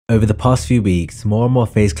Over the past few weeks, more and more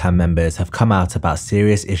FaZe Clan members have come out about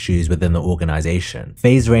serious issues within the organization.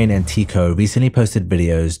 FaZe Rain and Teeqo recently posted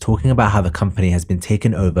videos talking about how the company has been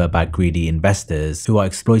taken over by greedy investors who are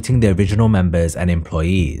exploiting the original members and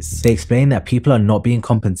employees. They explain that people are not being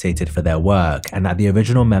compensated for their work and that the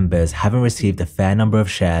original members haven't received a fair number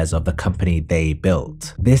of shares of the company they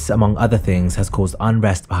built. This, among other things, has caused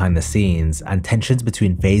unrest behind the scenes, and tensions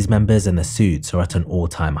between FaZe members and the suits are at an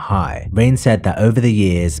all-time high. Rain said that over the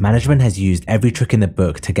years, management has used every trick in the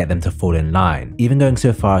book to get them to fall in line, even going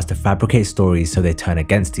so far as to fabricate stories so they turn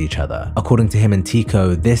against each other. According to him and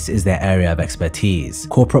Teeqo, this is their area of expertise: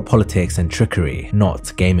 corporate politics and trickery,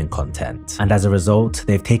 not gaming content. And as a result,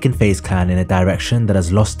 they've taken FaZe Clan in a direction that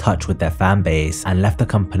has lost touch with their fan base and left the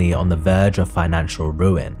company on the verge of financial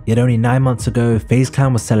ruin. Yet only 9 months ago, FaZe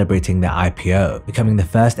Clan was celebrating their IPO, becoming the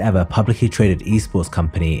first ever publicly traded esports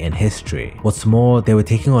company in history. What's more, they were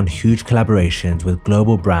taking on huge collaborations with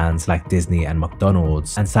global brands like Disney and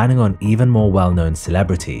McDonald's, and signing on even more well-known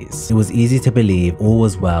celebrities. It was easy to believe all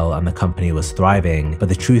was well and the company was thriving, but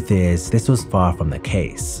the truth is, this was far from the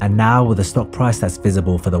case. And now, with a stock price that's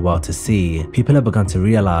visible for the world to see, people have begun to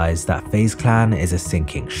realize that FaZe Clan is a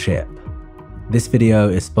sinking ship. This video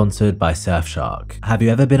is sponsored by Surfshark. Have you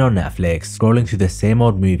ever been on Netflix scrolling through the same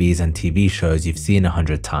old movies and TV shows you've seen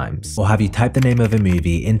 100 times? Or have you typed the name of a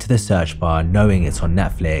movie into the search bar knowing it's on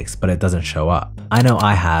Netflix but it doesn't show up? I know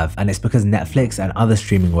I have, and it's because Netflix and other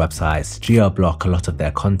streaming websites geo-block a lot of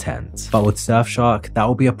their content. But with Surfshark, that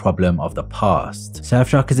will be a problem of the past.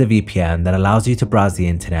 Surfshark is a VPN that allows you to browse the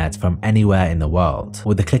internet from anywhere in the world.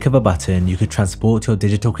 With the click of a button, you could transport your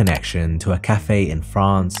digital connection to a cafe in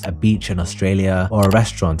France, a beach in Australia, or a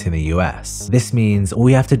restaurant in the US. This means all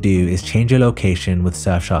you have to do is change your location with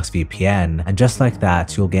Surfshark's VPN, and just like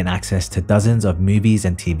that, you'll gain access to dozens of movies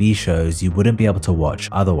and TV shows you wouldn't be able to watch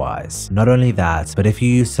otherwise. Not only that, but if you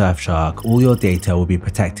use Surfshark, all your data will be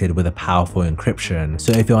protected with a powerful encryption,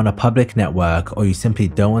 so if you're on a public network or you simply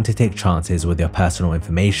don't want to take chances with your personal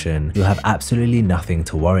information, you'll have absolutely nothing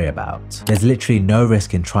to worry about. There's literally no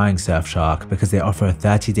risk in trying Surfshark because they offer a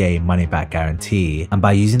 30-day money-back guarantee, and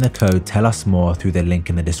by using the code TELLUSMORE through the link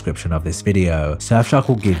in the description of this video, Surfshark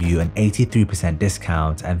will give you an 83%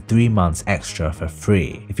 discount and 3 months extra for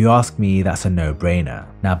free. If you ask me, that's a no-brainer.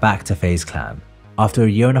 Now back to FaZe Clan. After a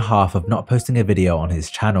year and a half of not posting a video on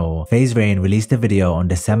his channel, FaZe Rain released a video on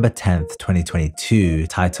December 10th, 2022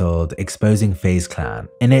 titled Exposing FaZe Clan.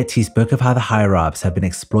 In it, he spoke of how the higher-ups have been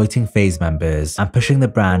exploiting FaZe members and pushing the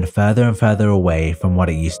brand further and further away from what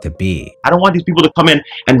it used to be. I don't want these people to come in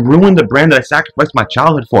and ruin the brand that I sacrificed my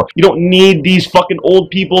childhood for. You don't need these fucking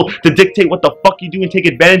old people to dictate what the fuck you do and take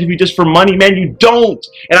advantage of you just for money, man. You don't.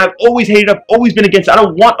 And I've always hated, I've always been against it. I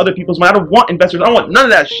don't want other people's money. I don't want investors. I don't want none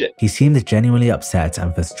of that shit. He seemed genuinely upset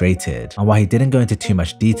and frustrated, and while he didn't go into too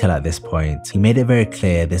much detail at this point, he made it very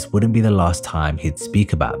clear this wouldn't be the last time he'd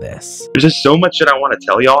speak about this. There's just so much shit I want to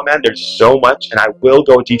tell y'all, man. There's so much, and I will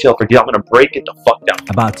go detail for detail. I'm gonna break it the fuck down.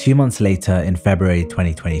 About 2 months later, in February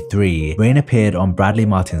 2023, Rain appeared on Bradley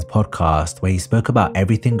Martin's podcast where he spoke about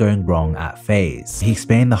everything going wrong at FaZe. He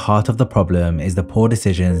explained the heart of the problem is the poor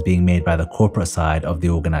decisions being made by the corporate side of the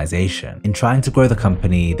organization. In trying to grow the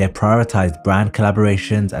company, they prioritized brand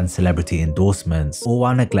collaborations and celebrity endorsements, all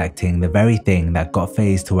while neglecting the very thing that got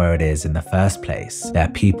FaZe to where it is in the first place, their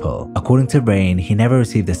people. According to Rain, he never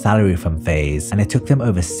received a salary from FaZe, and it took them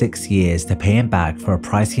over 6 years to pay him back for a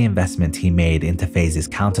pricey investment he made into FaZe's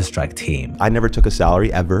Counter-Strike team. I never took a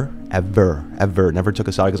salary ever. Never took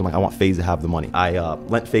a salary because I'm like, I want FaZe to have the money. I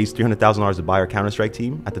lent FaZe $300,000 to buy our Counter-Strike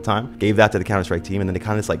team at the time, gave that to the Counter-Strike team, and then they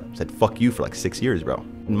kind of just like said, fuck you for like 6 years, bro.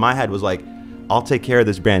 In my head was like, I'll take care of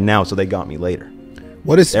this brand now so they got me later.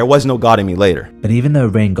 There was no God in me later. But even though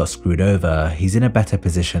Rain got screwed over, he's in a better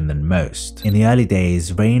position than most. In the early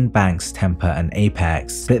days, Rain, Banks, Temper, and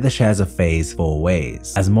Apex split the shares of FaZe 4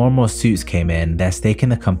 ways. As more and more suits came in, their stake in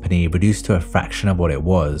the company reduced to a fraction of what it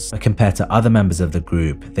was, but compared to other members of the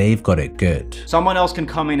group, they've got it good. Someone else can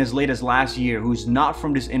come in as late as last year who's not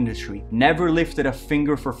from this industry, never lifted a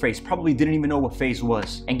finger for FaZe, probably didn't even know what FaZe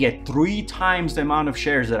was, and get 3 times the amount of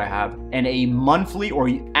shares that I have, and a monthly or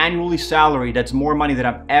annually salary that's more money that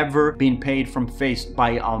I've ever been paid from FaZe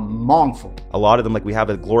by a mongful. A lot of them, like, we have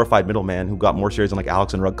a glorified middleman who got more shares than like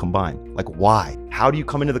Alex and Rug combined. Like, why? How do you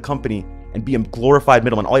come into the company and be a glorified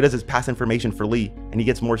middleman. All he does is pass information for Lee, and he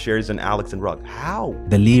gets more shares than Alex and Rug. How?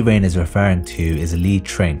 The Lee Rain is referring to is Lee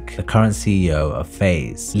Trink, the current CEO of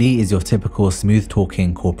FaZe. Lee is your typical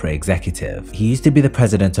smooth-talking corporate executive. He used to be the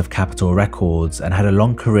president of Capitol Records and had a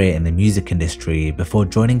long career in the music industry before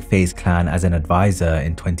joining FaZe Clan as an advisor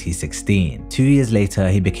in 2016. 2 years later,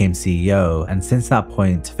 he became CEO, and since that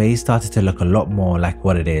point, FaZe started to look a lot more like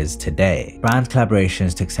what it is today. Brand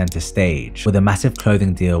collaborations took center stage, with a massive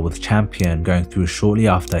clothing deal with Champion going through shortly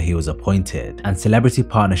after he was appointed, and celebrity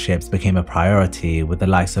partnerships became a priority with the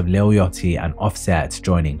likes of Lil Yachty and Offset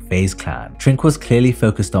joining FaZe Clan. Trink was clearly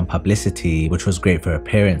focused on publicity, which was great for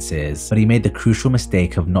appearances, but he made the crucial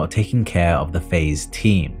mistake of not taking care of the FaZe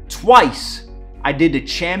team. Twice I did the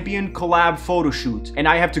Champion collab photo shoot, and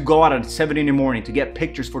I have to go out at 7 in the morning to get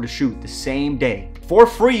pictures for the shoot the same day. For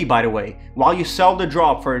free, by the way, while you sell the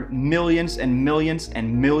drop for millions and millions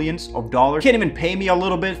and millions of dollars. Can't even pay me a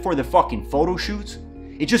little bit for the fucking photo shoots.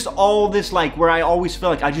 It's just all this like where I always feel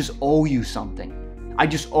like I just owe you something. I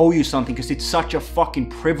just owe you something because it's such a fucking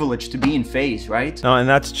privilege to be in FaZe, right? No, and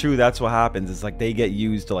that's true. That's what happens. It's like they get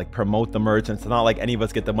used to like promote the merch, and it's not like any of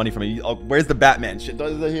us get the money from it. Oh, where's the Batman shit?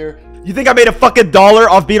 Is it here? You think I made a fucking dollar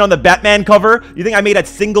off being on the Batman cover? You think I made a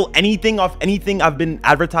single anything off anything I've been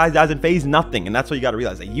advertised as in FaZe? Nothing. And that's what you got to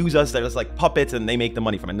realize. They use us. They're just like puppets, and they make the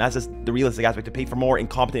money from it. And that's just the realistic aspect. To pay for more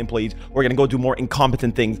incompetent employees, we're gonna go do more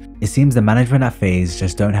incompetent things. It seems the management at FaZe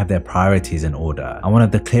just don't have their priorities in order. And one of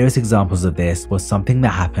the clearest examples of this was something that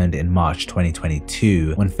happened in March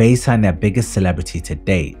 2022 when FaZe signed their biggest celebrity to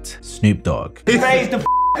date, Snoop Dogg.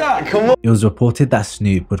 It was reported that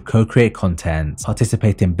Snoop would co-create content,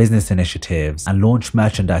 participate in business initiatives, and launch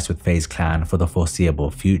merchandise with FaZe Clan for the foreseeable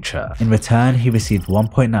future. In return, he received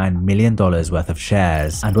 $1.9 million worth of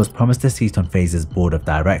shares and was promised a seat on FaZe's board of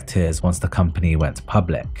directors once the company went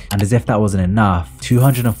public. And as if that wasn't enough,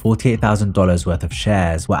 $248,000 worth of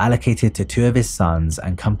shares were allocated to 2 of his sons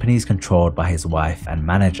and companies controlled by his wife and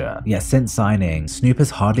manager. Yet since signing, Snoop has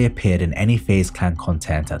hardly appeared in any FaZe Clan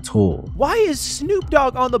content at all. Why is Snoop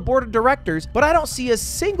Dogg on the board of directors, but I don't see a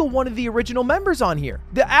single one of the original members on here?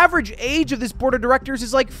 The average age of this board of directors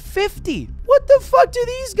is like 50. What the fuck do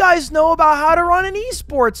these guys know about how to run an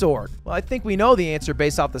esports org? Well, I think we know the answer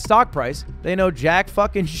based off the stock price. They know jack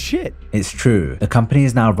fucking shit. It's true. The company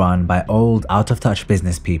is now run by old, out-of-touch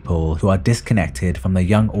business people who are disconnected from the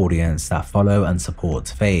young audience that follow and support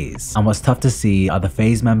FaZe. And what's tough to see are the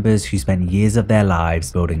FaZe members who spent years of their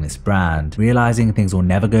lives building this brand, realizing things will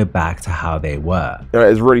never go back to how they were.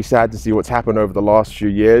 It's really sad to see what's happened over the last few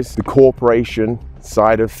years. The corporation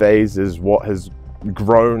side of FaZe is what has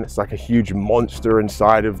grown. It's like a huge monster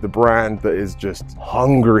inside of the brand that is just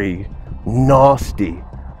hungry, nasty,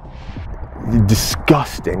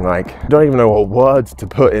 disgusting. Like, I don't even know what words to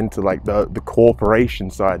put into like the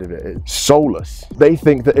corporation side of it. It's soulless. They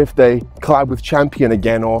think that if they collab with Champion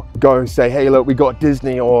again, or go and say, hey look, we got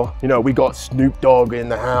Disney, or you know, we got Snoop Dogg in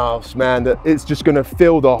the house, man, that it's just gonna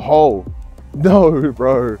fill the hole. No,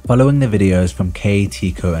 bro. Following the videos from K,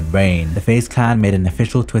 TeeQo, and Rain, the FaZe Clan made an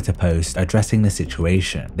official Twitter post addressing the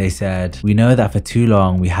situation. They said, "We know that for too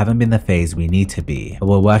long we haven't been the FaZe we need to be, but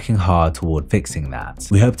we're working hard toward fixing that.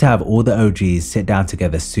 We hope to have all the OGs sit down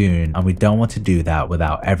together soon, and we don't want to do that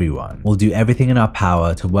without everyone. We'll do everything in our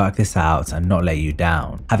power to work this out and not let you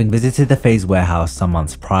down." Having visited the FaZe warehouse some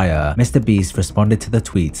months prior, Mr. Beast responded to the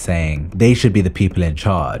tweet saying, "They should be the people in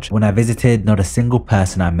charge. When I visited, not a single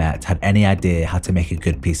person I met had any idea how to make a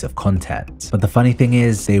good piece of content. But the funny thing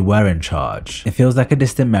is, they were in charge." It feels like a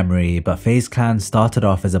distant memory, but FaZe Clan started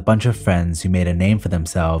off as a bunch of friends who made a name for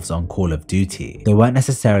themselves on Call of Duty. They weren't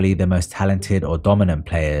necessarily the most talented or dominant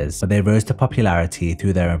players, but they rose to popularity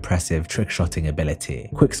through their impressive trick-shotting ability.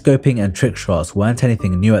 Quickscoping and trick shots weren't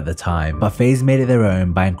anything new at the time, but FaZe made it their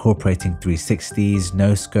own by incorporating 360s,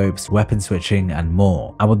 no-scopes, weapon switching, and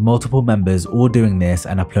more. And with multiple members all doing this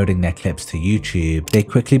and uploading their clips to YouTube, they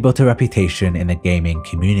quickly built a reputation in the gaming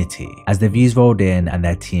community. As the views rolled in and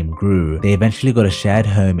their team grew, they eventually got a shared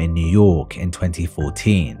home in New York in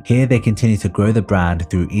 2014. Here they continued to grow the brand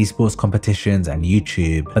through esports competitions and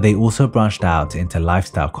YouTube, but they also branched out into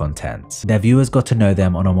lifestyle content. Their viewers got to know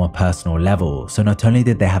them on a more personal level, so not only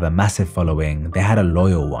did they have a massive following, they had a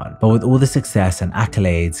loyal one. But with all the success and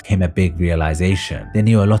accolades came a big realization. They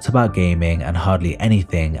knew a lot about gaming and hardly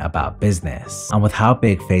anything about business. And with how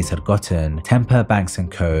big FaZe had gotten, Temper, Banks &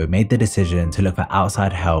 Co. made the decision to look for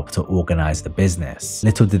outside help to organize the business.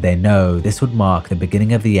 Little did they know, this would mark the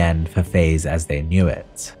beginning of the end for FaZe as they knew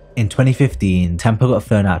it. In 2015, Temper got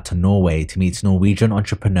flown out to Norway to meet Norwegian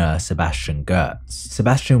entrepreneur Sebastian Gertz.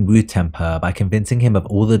 Sebastian wooed Temper by convincing him of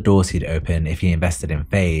all the doors he'd open if he invested in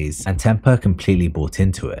FaZe, and Temper completely bought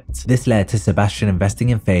into it. This led to Sebastian investing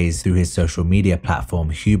in FaZe through his social media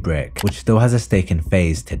platform Hubrik, which still has a stake in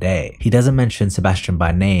FaZe today. He doesn't mention Sebastian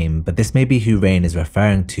by name, but this may be who Rain is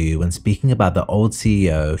referring to when speaking about the old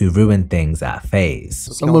CEO who ruined things at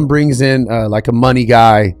FaZe. Someone brings in like a money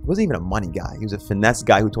guy. He wasn't even a money guy. He was a finesse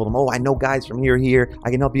guy who told him, oh, I know guys from here. I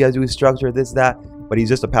can help you guys do structure, this, that. But he's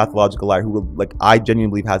just a pathological liar who will, like, I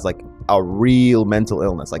genuinely believe has like a real mental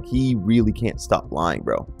illness. Like, he really can't stop lying,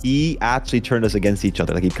 bro. He actually turned us against each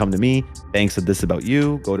other. Like, he'd come to me, Banks said this about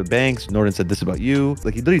you, go to Banks, Norton said this about you.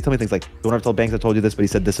 Like, he literally told me things like, don't ever tell Banks I told you this, but he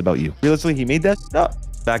said this about you. Realistically, he made that up.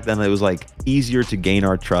 Back then, it was like easier to gain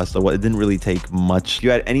our trust. So it didn't really take much. If you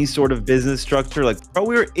had any sort of business structure, like, bro,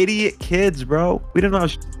 we were idiot kids, bro. We didn't know how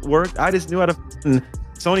shit worked. I just knew how to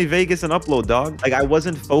Sony Vegas and upload, dog. Like, I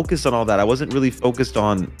wasn't focused on all that. I wasn't really focused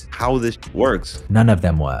on how this works. None of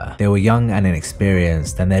them were. They were young and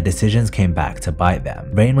inexperienced, and their decisions came back to bite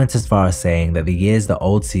them. Rain went as far as saying that the years the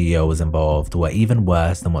old CEO was involved were even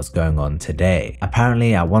worse than what's going on today.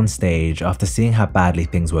 Apparently, at one stage, after seeing how badly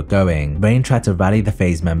things were going, Rain tried to rally the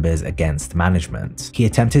FaZe members against management. He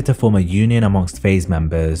attempted to form a union amongst FaZe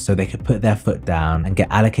members so they could put their foot down and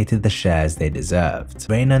get allocated the shares they deserved.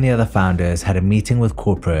 Rain and the other founders had a meeting with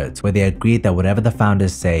where they agreed that whatever the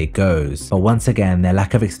founders say goes, but once again their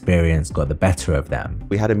lack of experience got the better of them.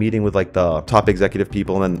 We had a meeting with like the top executive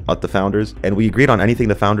people and then the founders, and we agreed on anything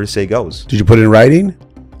the founders say goes. Did you put it in writing?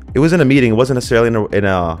 It was in a meeting. It wasn't necessarily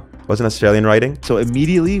wasn't necessarily in writing. So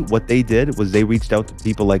immediately what they did was they reached out to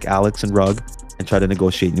people like Alex and Rug and tried to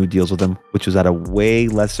negotiate new deals with them, which was at a way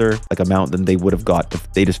lesser like amount than they would have got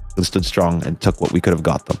if they just stood strong and took what we could have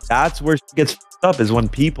got them. That's where it gets up, is when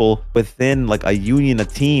people within like a union, a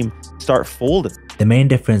team, start folding. The main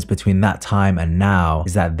difference between that time and now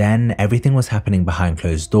is that then everything was happening behind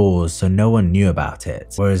closed doors, so no one knew about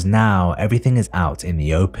it, whereas now everything is out in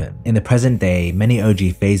the open. In the present day, many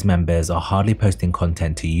OG FaZe members are hardly posting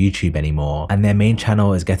content to YouTube anymore, and their main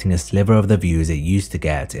channel is getting a sliver of the views it used to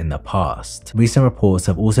get in the past. Recent reports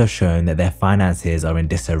have also shown that their finances are in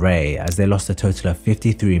disarray, as they lost a total of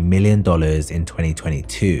 $53 million in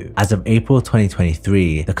 2022. As of April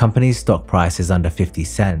 2023, the company's stock price is under 50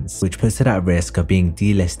 cents, which puts it at risk of being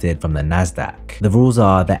delisted from the Nasdaq. The rules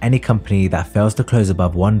are that any company that fails to close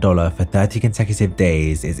above $1 for 30 consecutive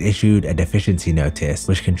days is issued a deficiency notice,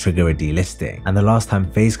 which can trigger a delisting. And the last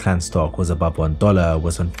time FaZe Clan stock was above $1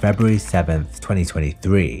 was on February 7th,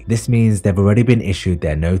 2023. This means they've already been issued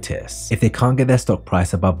their notice. If they can't get their stock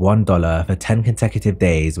price above $1 for 10 consecutive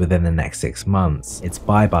days within the next 6 months, it's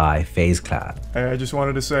bye-bye FaZe Clan. Hey, I just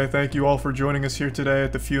wanted to say thank you all for joining us here today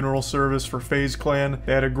at the funeral service for FaZe Clan.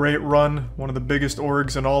 They had a great run, one of the biggest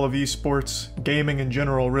orgs in all of esports, gaming in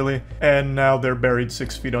general really, and now they're buried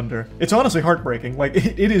 6 feet under. It's honestly heartbreaking. Like,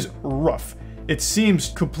 it is rough. It seems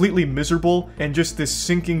completely miserable, and just this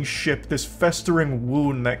sinking ship, this festering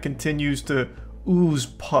wound that continues to ooze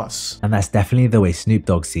pus. And that's definitely the way Snoop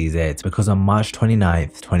Dogg sees it, because on March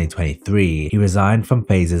 29th, 2023, he resigned from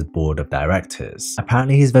FaZe's board of directors.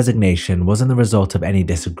 Apparently his resignation wasn't the result of any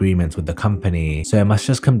disagreements with the company, so it must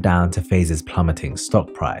just come down to FaZe's plummeting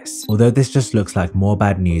stock price. Although this just looks like more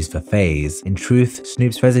bad news for FaZe, in truth,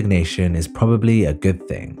 Snoop's resignation is probably a good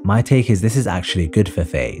thing. My take is this is actually good for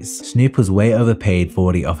FaZe. Snoop was way overpaid for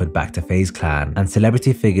what he offered back to FaZe Clan, and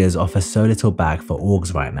celebrity figures offer so little back for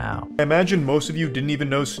orgs right now. I imagine most of you didn't even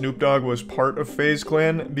know Snoop Dogg was part of FaZe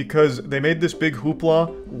Clan because they made this big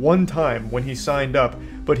hoopla one time when he signed up,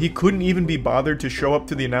 but he couldn't even be bothered to show up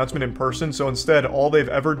to the announcement in person, so instead all they've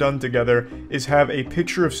ever done together is have a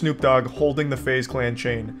picture of Snoop Dogg holding the FaZe Clan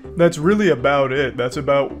chain. That's really about it. That's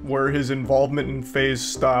about where his involvement in FaZe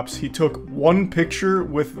stops. He took one picture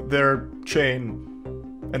with their chain,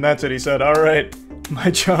 and that's it. He said, alright,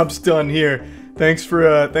 my job's done here. Thanks for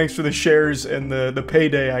the shares and the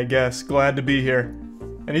payday, I guess. Glad to be here.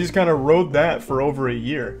 And he just kind of rode that for over a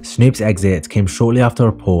year. Snoop's exit came shortly after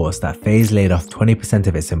reports that FaZe laid off 20%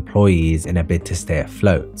 of its employees in a bid to stay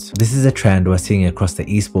afloat. This is a trend we're seeing across the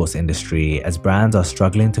esports industry as brands are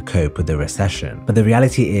struggling to cope with the recession. But the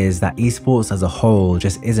reality is that esports as a whole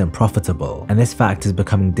just isn't profitable, and this fact is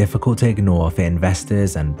becoming difficult to ignore for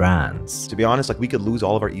investors and brands. To be honest, like, we could lose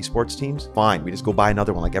all of our esports teams. Fine, we just go buy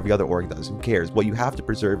another one like every other org does. Who cares? What you have to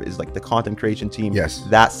preserve is like the content creation team, yes,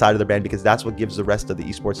 that side of the brand, because that's what gives the rest of the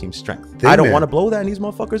esports esports team's strength. Thing, I don't man. want to blow that, and these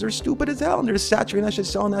motherfuckers are stupid as hell, and they're saturating that shit,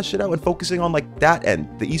 selling that shit out, and focusing on like that end,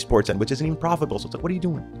 the esports end, which isn't even profitable. So it's like, what are you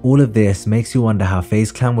doing? All of this makes you wonder how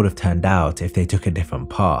FaZe Clan would have turned out if they took a different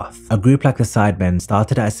path. A group like the Sidemen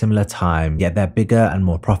started at a similar time, yet they're bigger and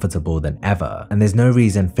more profitable than ever, and there's no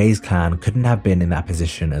reason FaZe Clan couldn't have been in that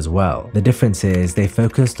position as well. The difference is they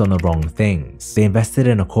focused on the wrong things. They invested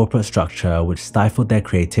in a corporate structure which stifled their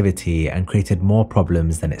creativity and created more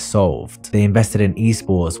problems than it solved. They invested in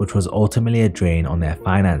esports, which was ultimately a drain on their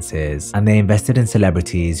finances, and they invested in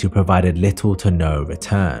celebrities who provided little to no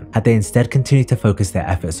return. Had they instead continued to focus their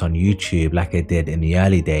efforts on YouTube like they did in the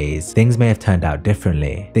early days, things may have turned out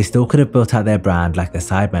differently. They still could have built out their brand like the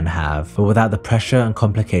Sidemen have, but without the pressure and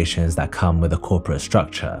complications that come with a corporate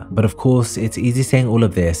structure. But of course, it's easy saying all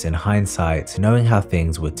of this in hindsight, knowing how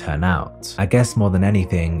things would turn out. I guess more than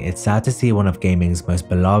anything, it's sad to see one of gaming's most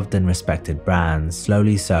beloved and respected brands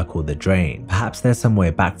slowly circle the drain. Perhaps there's some way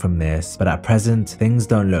back from this, but at present, things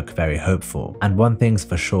don't look very hopeful. And one thing's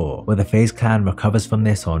for sure, whether FaZe Clan recovers from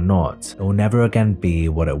this or not, it will never again be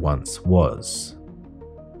what it once was.